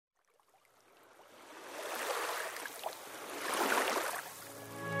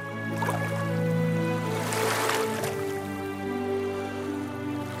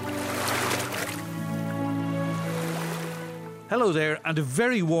Hello there, and a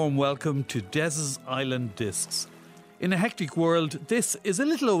very warm welcome to Des's Island Discs. In a hectic world, this is a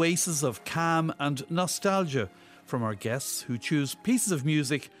little oasis of calm and nostalgia from our guests who choose pieces of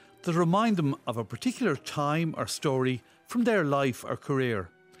music that remind them of a particular time or story from their life or career.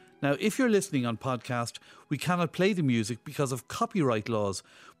 Now, if you're listening on podcast, we cannot play the music because of copyright laws,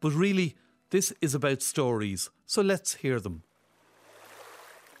 but really, this is about stories, so let's hear them.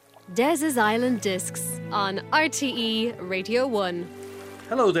 Des's Island Discs on RTE Radio 1.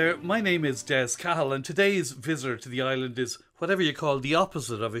 Hello there, my name is Des Cahill, and today's visitor to the island is whatever you call the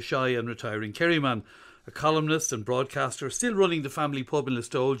opposite of a shy and retiring Kerryman, a columnist and broadcaster, still running the family pub in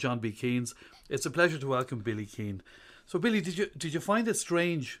Listowel, John B. Keane's. It's a pleasure to welcome Billy Keane. So Billy, did you find it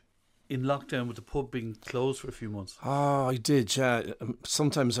strange in lockdown with the pub being closed for a few months? Oh, I did, yeah.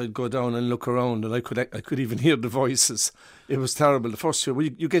 Sometimes I'd go down and look around and I could even hear the voices. It was terrible. The first year,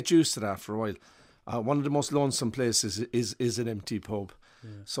 you get used to that for a while. One of the most lonesome places is an empty pub.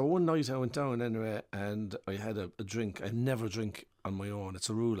 Yeah. So one night I went down anyway and I had a drink. I never drink on my own. It's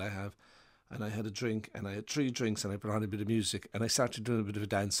a rule I have. And I had a drink and I had 3 drinks and I put on a bit of music and I started doing a bit of a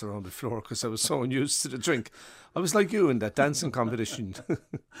dance around the floor because I was so unused to the drink. I was like you in that dancing competition.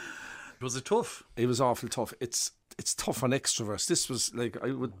 Was it tough? It was awful tough. It's tough on extroverts. This was like, I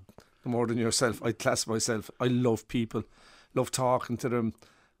would, more than yourself, I'd class myself, I love people, love talking to them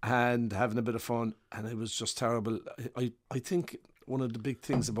and having a bit of fun, and it was just terrible. I think one of the big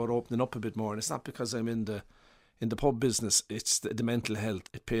things about opening up a bit more, and it's not because I'm in the pub business, it's the mental health.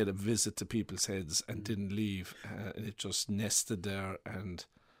 It paid a visit to people's heads and didn't leave, and it just nested there, and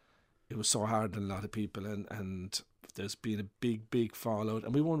it was so hard on a lot of people, and there's been a big fallout,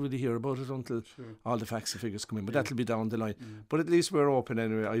 and we won't really hear about it until all the facts and figures come in, but that'll be down the line. But at least we're open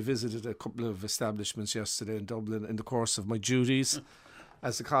anyway. I visited a couple of establishments yesterday in Dublin in the course of my duties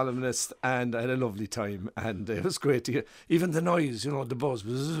as a columnist, and I had a lovely time, and it was great to hear even the noise, the buzz.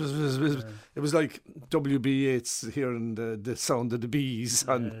 It was like W.B. Yeats hearing the sound of the bees,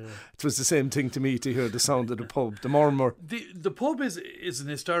 and it was the same thing to me to hear the sound of the pub, the murmur. The pub is an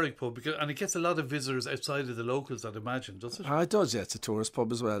historic pub, and it gets a lot of visitors outside of the locals, I'd imagine, does it? It does, yeah. It's a tourist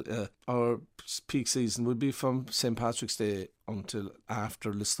pub as well. Our peak season would be from St. Patrick's Day until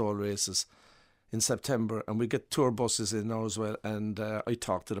after Listowel races in September, and we get tour buses in now as well, and I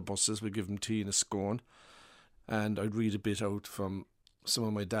talk to the buses. We give them tea and a scone, and I'd read a bit out from some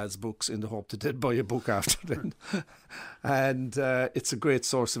of my dad's books in the hope that they'd buy a book after then. And it's a great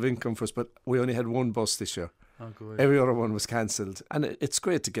source of income for us, but we only had one bus this year. Every other one was cancelled, and it's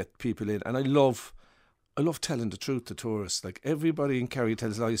great to get people in, and I love telling the truth to tourists. Like, everybody in Kerry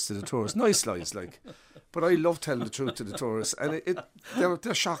tells lies to the tourists, nice lies, like. But I love telling the truth to the tourists, and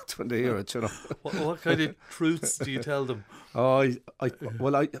they're shocked when they hear it. What kind of truths do you tell them?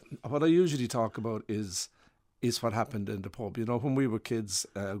 What I usually talk about is what happened in the pub. When we were kids,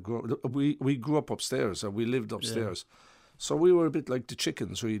 we grew up upstairs, or we lived upstairs. Yeah. So we were a bit like the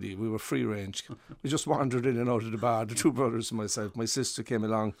chickens, really. We were free range. We just wandered in and out of the bar. The 2 brothers and myself. My sister came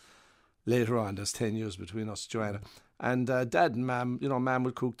along later on. There's 10 years between us, Joanna. And Dad and Mam, Mam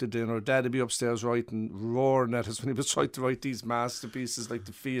would cook the dinner. Dad would be upstairs writing, roaring at us when he was trying to write these masterpieces like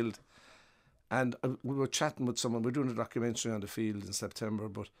The Field. And we were chatting with someone. We're doing a documentary on The Field in September,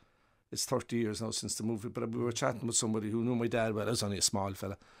 but it's 30 years now since the movie. But we were chatting with somebody who knew my dad well. I was only a small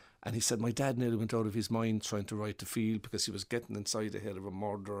fella. And he said my dad nearly went out of his mind trying to write The Field because he was getting inside the head of a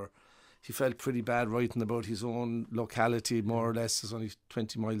murderer. He felt pretty bad writing about his own locality, more or less. It's only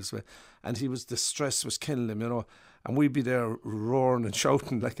 20 miles away. And the stress was killing him, And we'd be there roaring and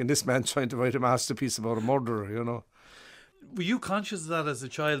shouting, like, and this man trying to write a masterpiece about a murderer, Were you conscious of that as a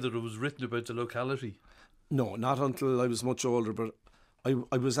child, that it was written about the locality? No, not until I was much older, but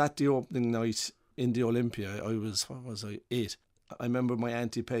I was at the opening night in the Olympia. I was 8. I remember my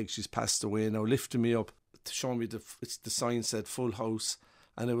Auntie Peg, she's passed away now, lifting me up to show me the sign said full house,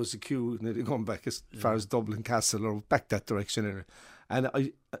 and there was a queue nearly going back as far as Dublin Castle or back that direction anyway.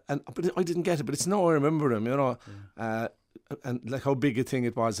 But I didn't get it, but it's now I remember him, and like how big a thing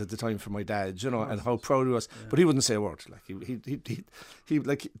it was at the time for my dad, and how proud he was. Yeah. But he wouldn't say a word. Like he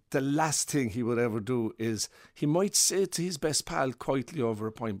like the last thing he would ever do is he might say to his best pal quietly over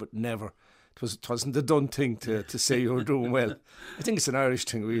a pint, but never. It wasn't the done thing to say you're doing well. I think it's an Irish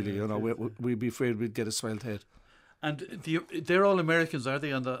thing, really. We'd be afraid we'd get a swelled head. And they're all Americans, are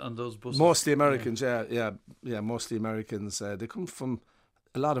they, on those buses? Mostly Americans, yeah, mostly Americans. They come from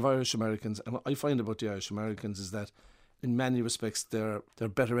a lot of Irish Americans, and what I find about the Irish Americans is that in many respects they're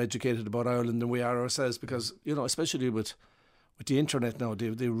better educated about Ireland than we are ourselves, because especially with with the internet now, they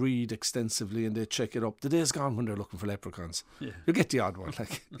read extensively and they check it up. The day's gone when they're looking for leprechauns. Yeah. You get the odd one,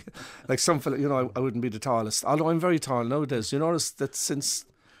 like some fella. You know, I wouldn't be the tallest, although I'm very tall nowadays. You notice that since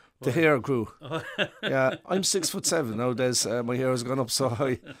the hair grew. Yeah, I'm 6'7" nowadays. My hair has gone up so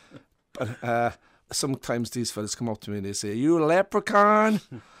high. But sometimes these fellas come up to me and they say, "You leprechaun,"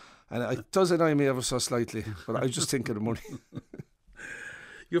 and it does annoy me ever so slightly. But I just think of the money.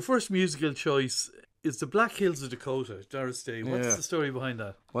 Your first musical choice is the Black Hills of Dakota, Doris Day. What's the story behind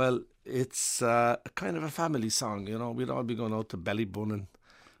that? Well, it's kind of a family song, you know. We'd all be going out to Ballybun,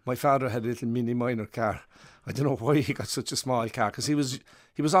 my father had a little mini minor car. I don't know why he got such a small car, because he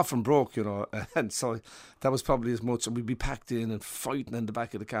was often broke, you know, and so that was probably as much. And we'd be packed in and fighting in the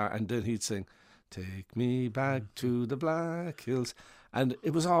back of the car, and then he'd sing, "Take me back to the Black Hills," and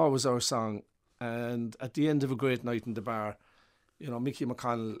it was always our song. And at the end of a great night in the bar, you know, Mickey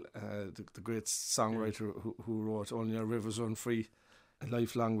McConnell, the great songwriter who wrote "Only Our Rivers Run Free," a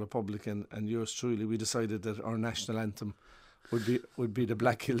lifelong Republican, and yours truly, we decided that our national anthem would be the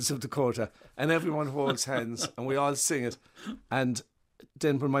Black Hills of Dakota, and everyone holds hands and we all sing it. And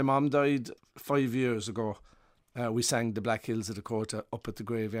then when my mum died 5 years ago, we sang the Black Hills of Dakota up at the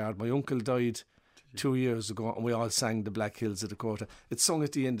graveyard. My uncle died 2 years ago, and we all sang the Black Hills of Dakota. It's sung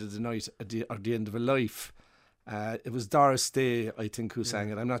at the end of the night, or the end of a life. It was Doris Day, I think, who sang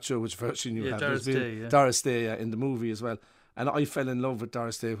it. I'm not sure which version you have. Doris Day, Doris Day in the movie as well. And I fell in love with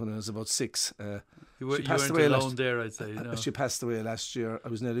Doris Day when I was about 6. You weren't alone there, I'd say. No. She passed away last year. I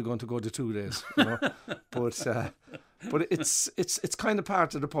was nearly going to go to 2 days, you know. But it's kind of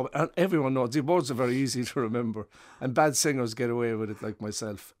part of the pub. And everyone knows. The words are very easy to remember. And bad singers get away with it, like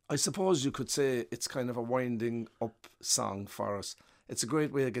myself. I suppose you could say it's kind of a winding up song for us. It's a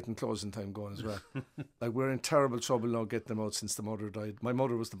great way of getting closing time going as well. Like, we're in terrible trouble now getting them out since the mother died. My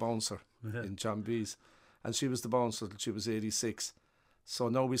mother was the bouncer in John B's, and she was the bouncer till she was 86. So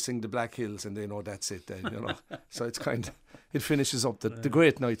now we sing the Black Hills, and they know that's it then, you know. So it's kind of, it finishes up the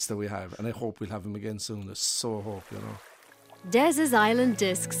great nights that we have, and I hope we'll have them again soon. I so hope, you know. Des's Island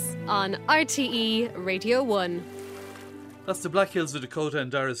Discs on RTE Radio 1. That's the Black Hills of Dakota and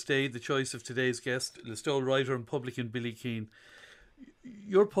Doris Day, the choice of today's guest, Listowel writer and publican Billy Keane.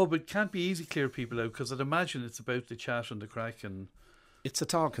 Your pub, it can't be easy to clear people out, because I'd imagine it's about the chat and the crack. And it's a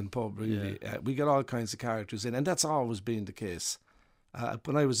talking pub, really. Yeah. We get all kinds of characters in, and that's always been the case.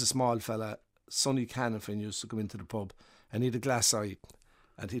 When I was a small fella, Sonny Cannifin used to come into the pub, and he had a glass eye,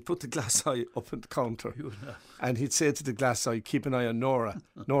 and he'd put the glass eye up on the counter, and he'd say to the glass eye, "Keep an eye on Nora."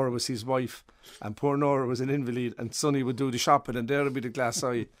 Nora was his wife, and poor Nora was an invalid, and Sonny would do the shopping, and there would be the glass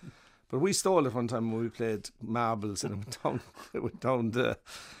eye. But we stole it one time when we played marbles, and it went down the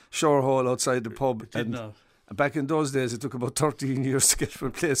shore hole outside the pub. And back in those days, it took about 13 years to get a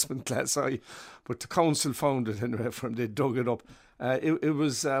replacement glass eye, but the council found it anyway. They dug it up. It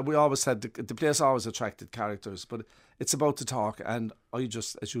was we always had the place always attracted characters, but it's about to talk, and I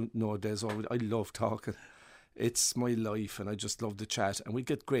just, as you know, Des, I love talking. It's my life, and I just love the chat, and we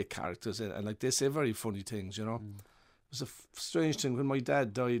get great characters in, and like they say very funny things, you know. It was a strange thing when my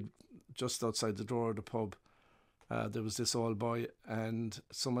dad died. Just outside the door of the pub, there was this old boy, and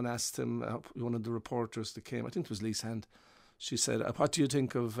someone asked him, one of the reporters that came, I think it was Lise Hand, she said, "What do you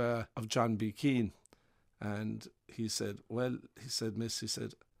think of John B. Keane?" And he said, "Miss," he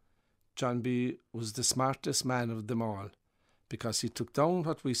said, "John B. was the smartest man of them all, because he took down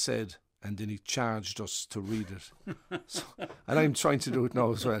what we said and then he charged us to read it." And I'm trying to do it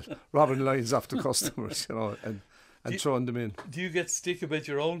now as well, robbing lines off the customers, you know, and throwing them in. Do you get stick about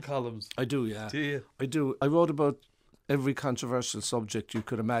your own columns? I do, yeah. Do you? I do. I wrote about every controversial subject you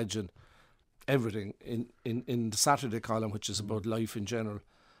could imagine, everything in the Saturday column, which is about life in general.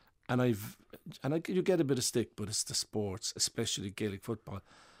 And you get a bit of stick, but it's the sports, especially Gaelic football.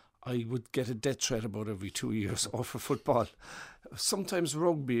 I would get a death threat about every 2 years over football. Sometimes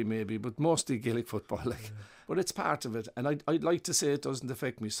rugby maybe, but mostly Gaelic football. But it's part of it. And I'd like to say it doesn't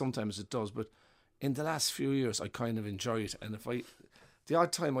affect me. Sometimes it does, but in the last few years, I kind of enjoy it. And the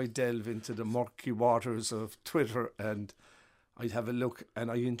odd time I delve into the murky waters of Twitter, and I'd have a look,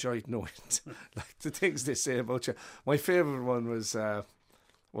 and I enjoyed knowing like the things they say about you. My favourite one was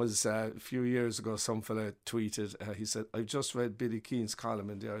a few years ago. Some fella tweeted, he said, "I've just read Billy Keane's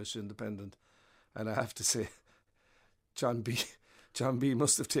column in the Irish Independent, and I have to say, John B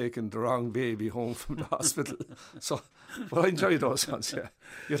must have taken the wrong baby home from the hospital." So, well, I enjoy those ones, yeah.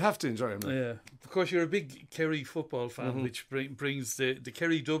 You'd have to enjoy them. Yeah. Of course, you're a big Kerry football fan, which brings the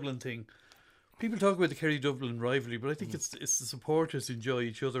Kerry-Dublin thing. People talk about the Kerry-Dublin rivalry, but I think it's the supporters enjoy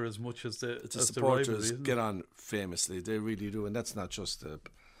each other as much as the supporters rivalry, get on famously. They really do, and that's not just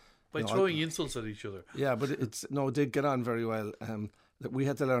By throwing insults at each other. Yeah, but they get on very well. That we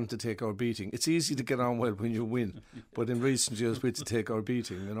had to learn to take our beating. It's easy to get on well when you win, but in recent years we had to take our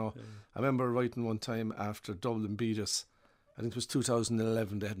beating, you know. I remember writing one time after Dublin beat us, I think it was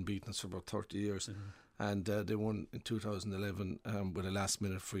 2011, they hadn't beaten us for about 30 years, and they won in 2011 with a last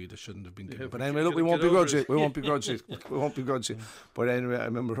minute free that shouldn't have been given. But anyway, look, we won't begrudge it. We won't begrudge it. But anyway, I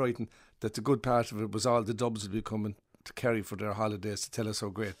remember writing that the good part of it was all the Dubs would be coming to Kerry for their holidays to tell us how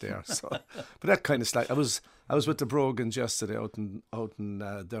great they are. So, but that kind of slack. I was with the Brogans yesterday out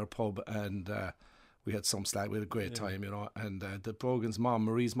in their pub, and we had some slack. We had a great time, you know. And the Brogans' mom,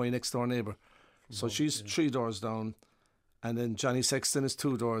 Marie's my next door neighbour, so she's 3 doors down, and then Johnny Sexton is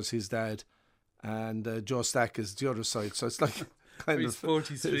 2 doors, his dad, and Joe Stack is the other side. So it's like kind of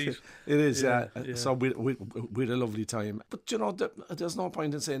 40th Street. It is, yeah. So we had a lovely time. But you know, there's no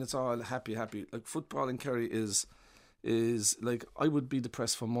point in saying it's all happy. Like football in Kerry is like, I would be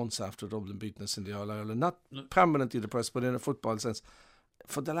depressed for months after Dublin beating us in the All-Ireland. Not permanently depressed, but in a football sense.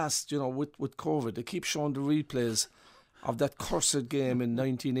 For the last, you know, with COVID, they keep showing the replays of that cursed game in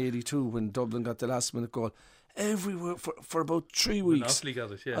 1982 when Dublin got the last minute goal. Everywhere for about 3 weeks. Offaly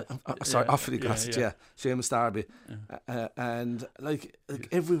got it, yeah. Offaly got it, yeah. Seamus Darby. And like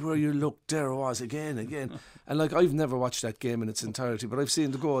everywhere you look, there it was again. And like, I've never watched that game in its entirety, but I've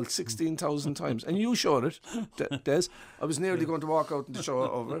seen the goal 16,000 times. And you showed it, Des. I was nearly going to walk out and show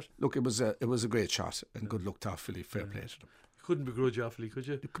over it. Look, it was a great shot, and good luck to Offaly. Fair play to them. Couldn't begrudge Offaly, could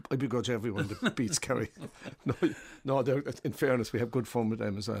you? I begrudge everyone that beats Kerry. No, in fairness, we have good fun with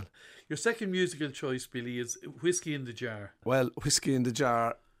them as well. Your second musical choice, Billy, is Whiskey in the Jar. Well, Whiskey in the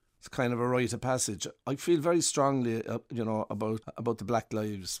Jar is kind of a rite of passage. I feel very strongly, you know, about the Black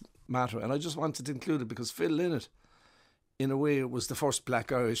Lives Matter, and I just wanted to include it because Phil Lynott, in a way, was the first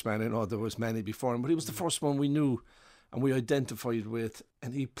black Irishman. I know there was many before him, but he was the first one we knew and we identified with,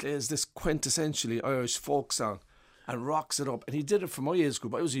 and he plays this quintessentially Irish folk song and rocks it up, and he did it for my age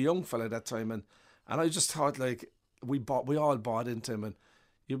group. I was a young fella at that time, and I just thought, like, we all bought into him, and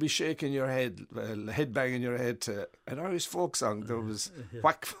you'd be shaking your head, head banging your head to an Irish folk song. There was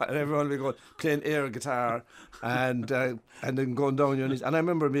whack, and everyone would be going playing air guitar, and then going down your knees. And I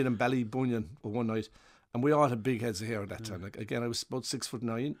remember being in Ballybunion one night, and we all had big heads of hair at that time. Like, again, I was about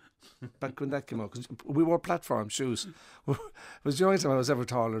 6'9" back when that came out, because we wore platform shoes. It was the only time I was ever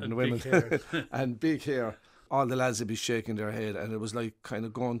taller than the women, and big hair. All the lads would be shaking their head, and it was like kind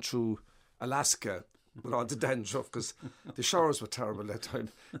of going through Alaska with all the dandruff, because the showers were terrible that time.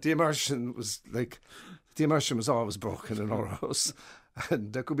 The immersion was always broken in our house,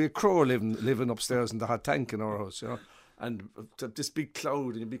 and there could be a crow living upstairs in the hot tank in our house, you know, and this big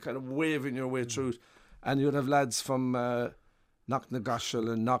cloud, and you'd be kind of waving your way through it, and you'd have lads from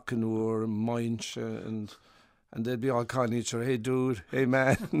Knocknagoshel and Knockanur and Moynch and they'd be all calling each other, hey dude, hey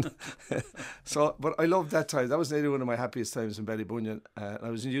man. So, but I loved that time. That was nearly one of my happiest times in Ballybunion. I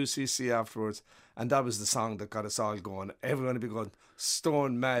was in UCC afterwards, and that was the song that got us all going. Everyone would be going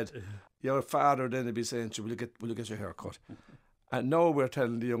stone mad. Your father then would be saying, will you get your hair cut? And now we're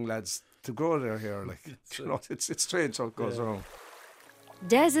telling the young lads to grow their hair. Like, you know, it's strange how it goes around.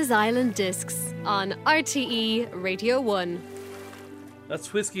 Des's Island Discs on RTE Radio 1.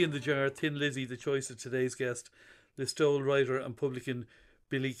 That's Whiskey in the Jar, Thin Lizzy, the choice of today's guest, Listowel writer and publican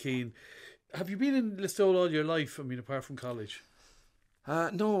Billy Keane. Have you been in Listowel all your life, I mean, apart from college?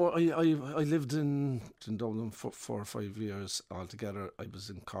 No, I lived in Dublin for 4 or 5 years altogether. I was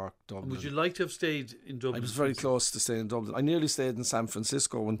in Cork, Dublin. Would you like to have stayed in Dublin? I was very close to staying in Dublin. I nearly stayed in San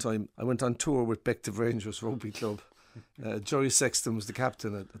Francisco one time. I went on tour with Bective Rangers Rugby Club. Joey Sexton was the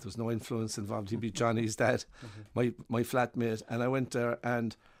captain. There was no influence involved. He'd be Johnny's dad, my flatmate. And I went there,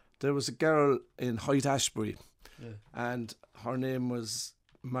 and there was a girl in Hyde Ashbury, and her name was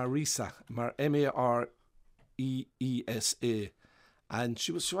Marisa, Mareesa, and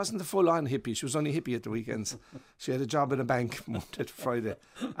she wasn't the full-on hippie. She was only hippie at the weekends. She had a job in a bank Monday to Friday,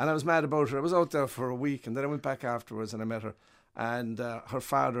 and I was mad about her. I was out there for a week, and then I went back afterwards, and I met her, and her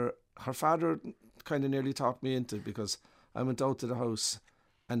father kind of nearly talked me into it, because I went out to the house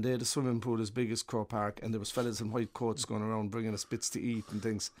and they had a swimming pool as big as Crow Park, and there was fellas in white coats going around bringing us bits to eat and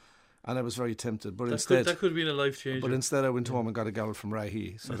things, and I was very tempted, but that could have been a life changer. But instead I went home and got a girl from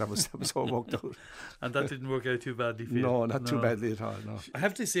Rahi, so that was how it worked out. And that didn't work out too badly for you? No, not too badly at all, no. I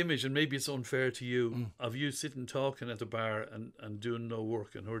have this image, and maybe it's unfair to you, of you sitting talking at the bar and doing no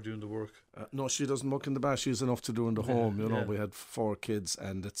work, and her doing the work. No, she doesn't work in the bar. She's enough to do in the home, you know. We had 4 kids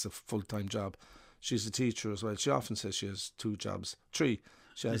and it's a full-time job. She's a teacher as well. She often says she has 2 jobs, 3.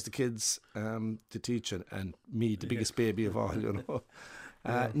 She has the kids, the teaching, and me, the biggest baby of all, you know.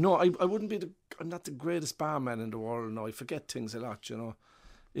 No, I wouldn't be I'm not the greatest barman in the world. No, I forget things a lot, you know.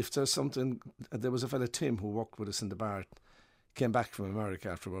 if there's something, there was a fella, Tim, who worked with us in the bar, came back from America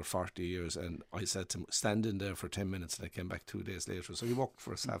after about 40 years, and I said to him, stand in there for 10 minutes, and I came back 2 days later. So he worked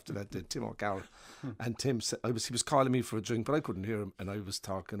for us after that, did Tim O'Carroll. And Tim said, he was calling me for a drink, but I couldn't hear him, and I was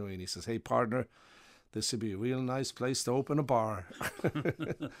talking away, and he says, hey, partner, this would be a real nice place to open a bar.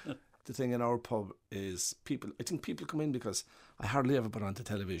 The thing in our pub is I think people come in because I hardly ever put on the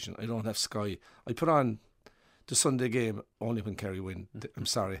television. I don't have Sky. I put on the Sunday game only when Kerry win. I'm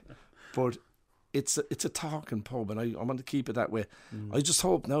sorry. But it's a talking pub, and I want to keep it that way. I just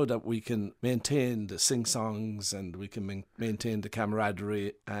hope now that we can maintain the sing-songs, and we can maintain the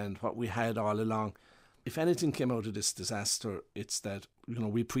camaraderie and what we had all along. If anything came out of this disaster, it's that,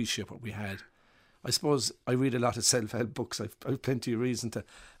 we appreciate what we had. I suppose I read a lot of self-help books. I've plenty of reason to,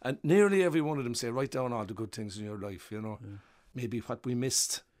 and nearly every one of them say, write down all the good things in your life. Maybe what we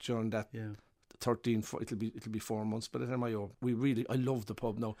missed during that 13. It'll be 4 months. By the time I love the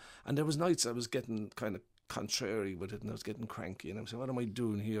pub now. And there was nights I was getting kind of contrary with it, and I was getting cranky, and I was saying, what am I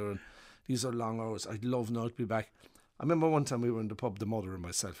doing here? And these are long hours. I'd love now to be back. I remember one time we were in the pub, the mother and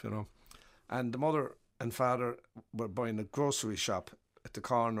myself, and the mother and father were buying a grocery shop at the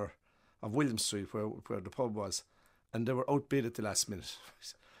corner of William Street where the pub was, and they were outbid at the last minute,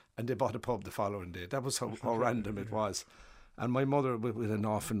 and they bought a pub the following day. That was how random it was. And my mother, with an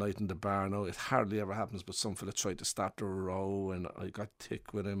awful night in the bar, now it hardly ever happens, but some fella tried to start the row, and I got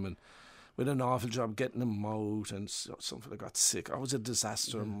thick with him, and with an awful job getting him out, and some fella got sick. It was a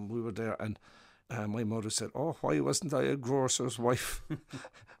disaster, and we were there, and my mother said, oh, why wasn't I a grocer's wife?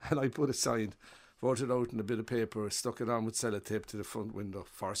 And I put a sign, wrote it out in a bit of paper, stuck it on with sellotape to the front window,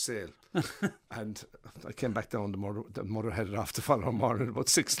 for sale. And I came back down, the mother headed off the following morning about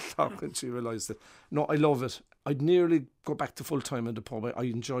 6 o'clock, and she realised that, no, I love it. I'd nearly go back to full time in the pub. I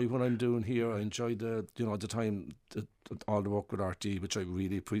enjoy what I'm doing here. I enjoy the time, all the work with RT, which I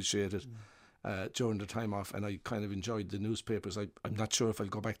really appreciated during the time off, and I kind of enjoyed the newspapers. I'm not sure if I'll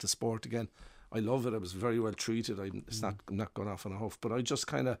go back to sport again. I love it. I was very well treated. I'm not going off on a huff, but I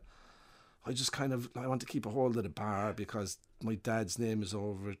want to keep a hold of the bar because my dad's name is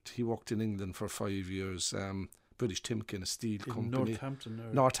over it. He worked in England for 5 years. British Timken, a steel company.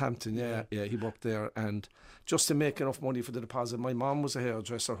 Northampton, yeah. He worked there, and just to make enough money for the deposit. My mum was a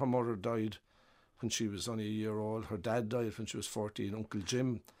hairdresser. Her mother died when she was only a year old. Her dad died when she was 14. Uncle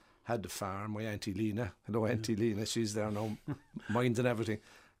Jim had the farm. My Auntie Lena, hello Auntie Lena, she's there now, minding everything.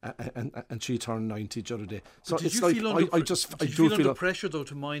 And she turned 90 the other day. So did it's you like feel under, I just did I you do feel feel under pressure though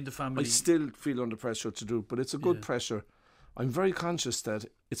to mind the family. I still feel under pressure to do, but it's a good pressure. I'm very conscious that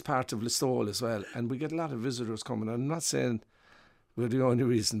it's part of Listowel as well, and we get a lot of visitors coming. I'm not saying we're the only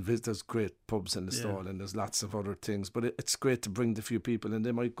reason. There's great pubs in Listowel, and there's lots of other things, but it's great to bring the few people, and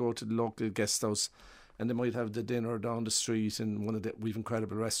they might go to the local guest house, and they might have the dinner down the street in one of the we've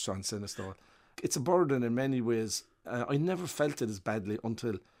incredible restaurants in Listowel. It's a burden in many ways. I never felt it as badly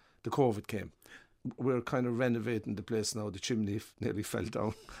until the COVID came. We're kind of renovating the place now. The chimney nearly fell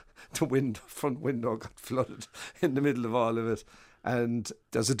down. The front window got flooded in the middle of all of it. And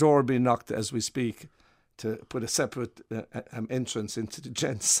there's a door being knocked as we speak to put a separate entrance into the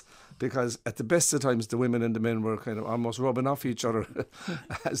gents, because at the best of times the women and the men were kind of almost rubbing off each other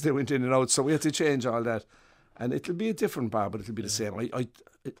as they went in and out. So we had to change all that. And it'll be a different bar, but it'll be the same.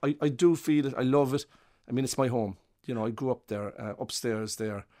 I do feel it. I love it. I mean, it's my home. I grew up there, upstairs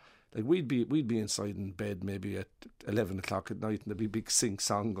there. Like we'd be inside in bed maybe at 11 o'clock at night, and there'd be a big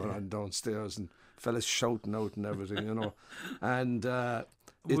sing-song going on downstairs, and fellas shouting out and everything, And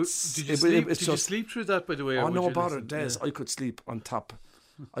Did you sleep through that, by the way? Oh, no bother, Des. I could sleep on top.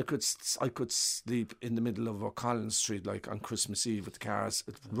 I could sleep in the middle of O'Connell Street, like on Christmas Eve with the cars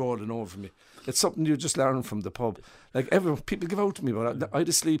rolling over me. It's something you just learn from the pub. Like people give out to me, but I had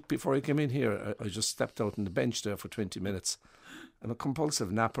to sleep before I came in here. I just stepped out on the bench there for 20 minutes. I'm a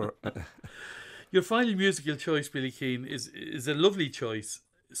compulsive napper. Your final musical choice, Billy Keane, is a lovely choice.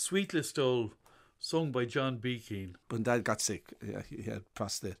 Sweet Listowel, sung by John B. Keane. When Dad got sick, he had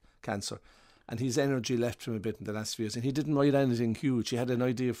prostate cancer, and his energy left him a bit in the last few years, and he didn't write anything huge. He had an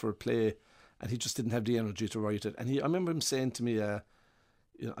idea for a play, and he just didn't have the energy to write it. And I remember him saying to me,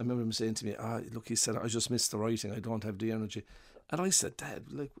 look, he said, I just missed the writing. I don't have the energy. And I said, Dad,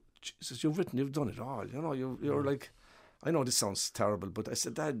 like, Jesus, you've done it all. You're like, I know this sounds terrible, but I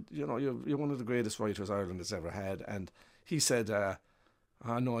said, Dad, you're one of the greatest writers Ireland has ever had. And he said,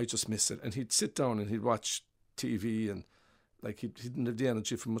 no, I just miss it. And he'd sit down and he'd watch TV, and like he didn't have the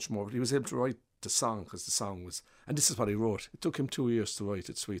energy for much more, but he was able to write the song, because the song was, and this is what he wrote. It took him 2 years to write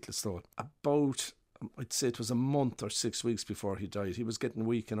it, Sweet Listowel. About, I'd say it was a month or 6 weeks before he died. He was getting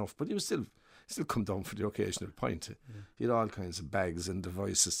weak enough, but he was still still come down for the occasional pint. He had all kinds of bags and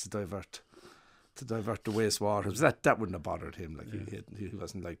devices to divert the wastewater. That wouldn't have bothered him. Like he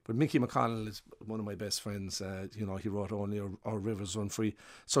wasn't like. But Mickey McConnell is one of my best friends. He wrote Only Our Rivers Run Free.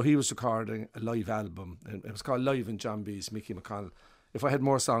 So he was recording a live album, and it was called Live in John B's. Mickey McConnell. If I had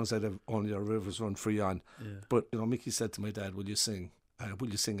more songs, I'd have Only Our Rivers Run Free on. Yeah. But Mickey said to my dad, "Will you sing? Will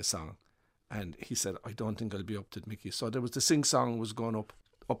you sing a song?" And he said, "I don't think I'll be up to it, Mickey." So there was the sing song was going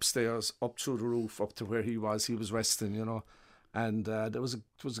upstairs, up through the roof, up to where he was. He was resting, and it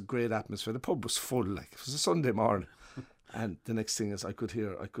was a great atmosphere. The pub was full, like it was a Sunday morning. And the next thing is, I could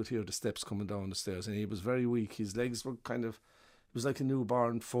hear the steps coming down the stairs, and he was very weak. His legs were it was like a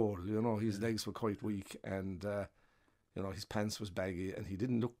newborn foal, His legs were quite weak, and his pants was baggy, and he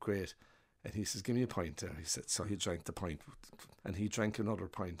didn't look great. And he says, "Give me a pint there," he said. So he drank the pint, and he drank another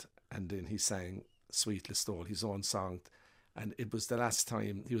pint, and then he sang Sweet Listowel, his own song. And it was the last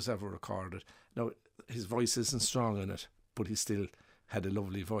time he was ever recorded. Now, his voice isn't strong in it, but he still had a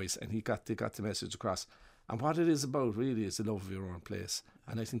lovely voice, and he got the message across. And what it is about, really, is the love of your own place.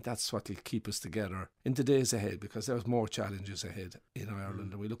 And I think that's what will keep us together in the days ahead, because there's more challenges ahead in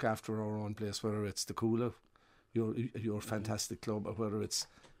Ireland. And we look after our own place, whether it's the Coola, your fantastic club, or whether it's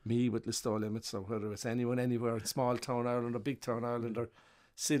me with Listowel Limits, or whether it's anyone anywhere in small town Ireland or big town Ireland or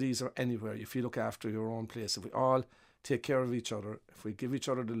cities or anywhere. If you look after your own place, if we all take care of each other, if we give each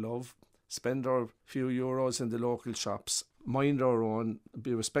other the love, spend our few euros in the local shops, mind our own,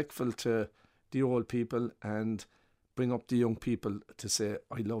 be respectful to the old people, and bring up the young people to say,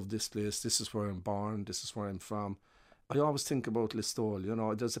 "I love this place, this is where I'm born, this is where I'm from." I always think about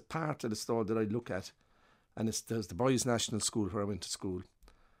Listowel, there's a part of Listowel that I look at, and there's the Boys National School where I went to school.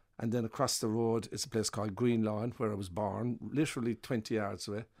 And then across the road is a place called Green Lawn, where I was born, literally 20 yards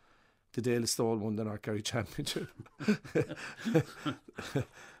away. The day Listowel won the North Kerry Championship,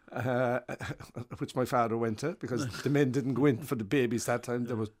 which my father went to, because the men didn't go in for the babies that time.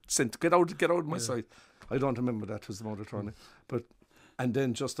 They were sent to get out of my sight. I don't remember that was the motor tourney. And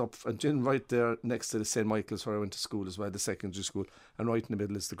then just up, and then right there next to the St. Michael's, where I went to school as well, the secondary school, and right in the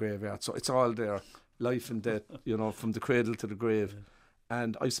middle is the graveyard. So it's all there, life and death, from the cradle to the grave. Yeah.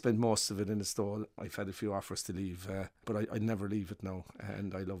 And I spent most of it in Listowel. I've had a few offers to leave, but I never leave it now.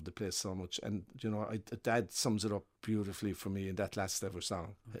 And I love the place so much. And, Dad sums it up beautifully for me in that last ever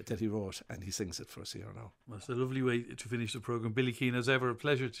song that he wrote. And he sings it for us here now. Well, it's a lovely way to finish the programme. Billy Keane, as ever, a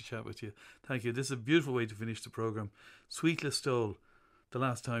pleasure to chat with you. Thank you. This is a beautiful way to finish the programme. Sweet Listowel, the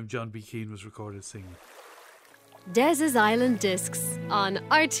last time John B. Keane was recorded singing. Des's Island Discs on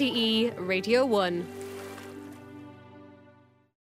RTE Radio 1.